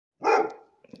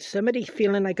Somebody's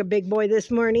feeling like a big boy this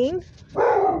morning.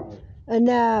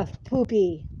 Enough,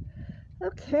 Poopy.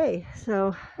 Okay,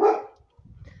 so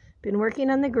been working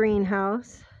on the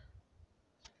greenhouse.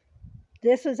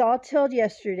 This was all tilled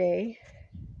yesterday.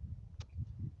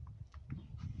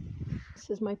 This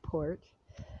is my porch.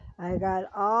 I got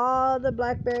all the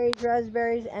blackberries,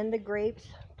 raspberries, and the grapes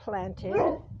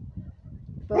planted.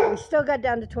 But we still got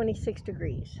down to 26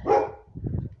 degrees.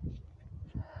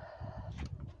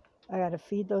 I gotta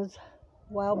feed those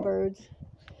wild birds.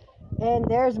 And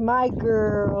there's my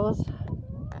girls.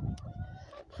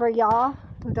 For y'all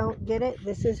who don't get it,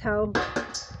 this is how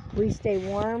we stay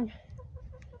warm.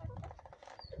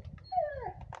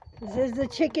 This is the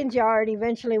chicken yard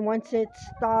eventually once it's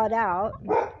thawed out.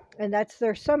 And that's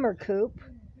their summer coop.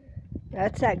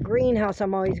 That's that greenhouse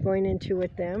I'm always going into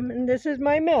with them. And this is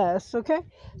my mess, okay?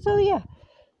 So yeah,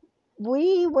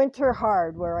 we winter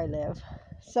hard where I live.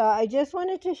 So I just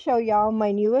wanted to show y'all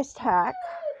my newest hack.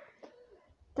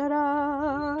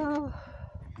 Ta-da!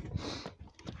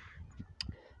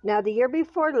 Now the year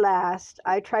before last,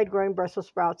 I tried growing Brussels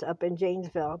sprouts up in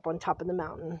Janesville, up on top of the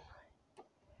mountain.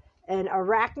 And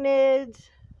arachnids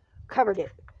covered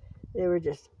it. They were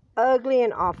just ugly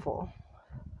and awful.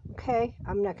 Okay,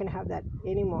 I'm not gonna have that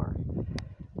anymore.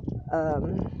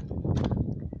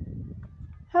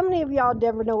 How many of y'all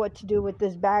never know what to do with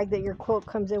this bag that your quote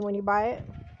comes in when you buy it?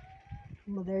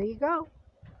 Well, there you go.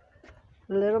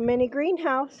 A little mini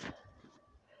greenhouse.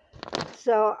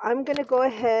 So I'm gonna go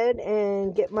ahead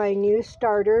and get my new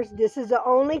starters. This is the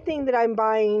only thing that I'm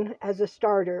buying as a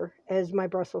starter as my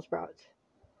Brussels sprouts.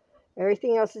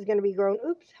 Everything else is gonna be grown.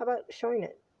 Oops, how about showing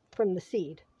it from the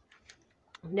seed?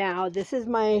 Now, this is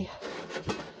my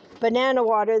banana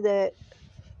water that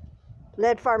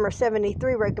Lead Farmer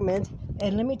 73 recommends.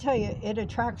 And let me tell you, it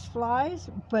attracts flies,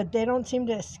 but they don't seem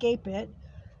to escape it.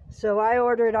 So I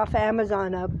ordered off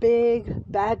Amazon a big,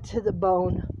 bad to the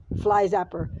bone fly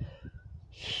zapper.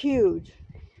 Huge.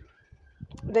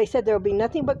 They said there will be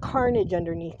nothing but carnage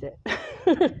underneath it.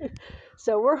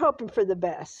 So we're hoping for the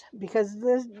best, because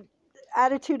the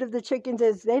attitude of the chickens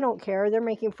is they don't care. They're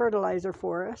making fertilizer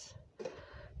for us.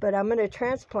 But I'm going to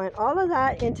transplant all of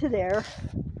that into there.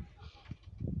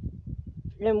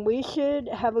 And we should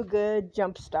have a good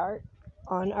jump start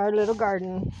on our little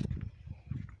garden.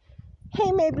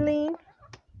 Hey, Maybelline.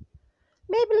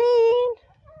 Maybelline.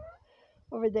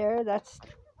 Over there, that's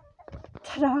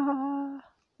ta-da.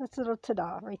 That's a little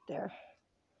ta-da right there.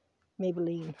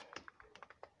 Maybelline.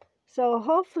 So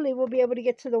hopefully we'll be able to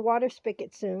get to the water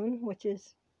spigot soon, which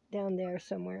is down there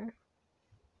somewhere.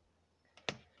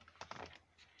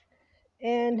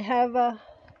 And have a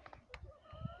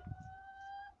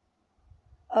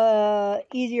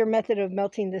easier method of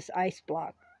melting this ice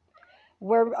block.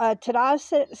 Where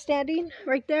Tada's standing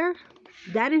right there,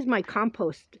 that is my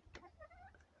compost.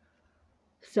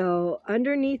 So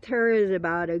underneath her is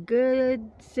about a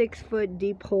good 6-foot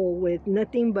deep hole with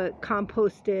nothing but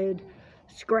composted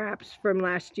scraps from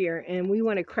last year, and we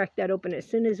want to crack that open as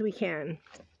soon as we can.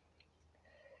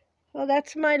 Well,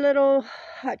 that's my little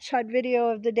hotshot video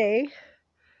of the day.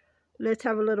 Let's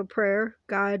have a little prayer.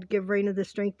 God, give Raina the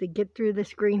strength to get through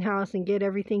this greenhouse and get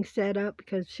everything set up,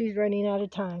 because she's running out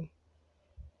of time.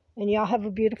 And y'all have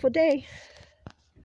a beautiful day.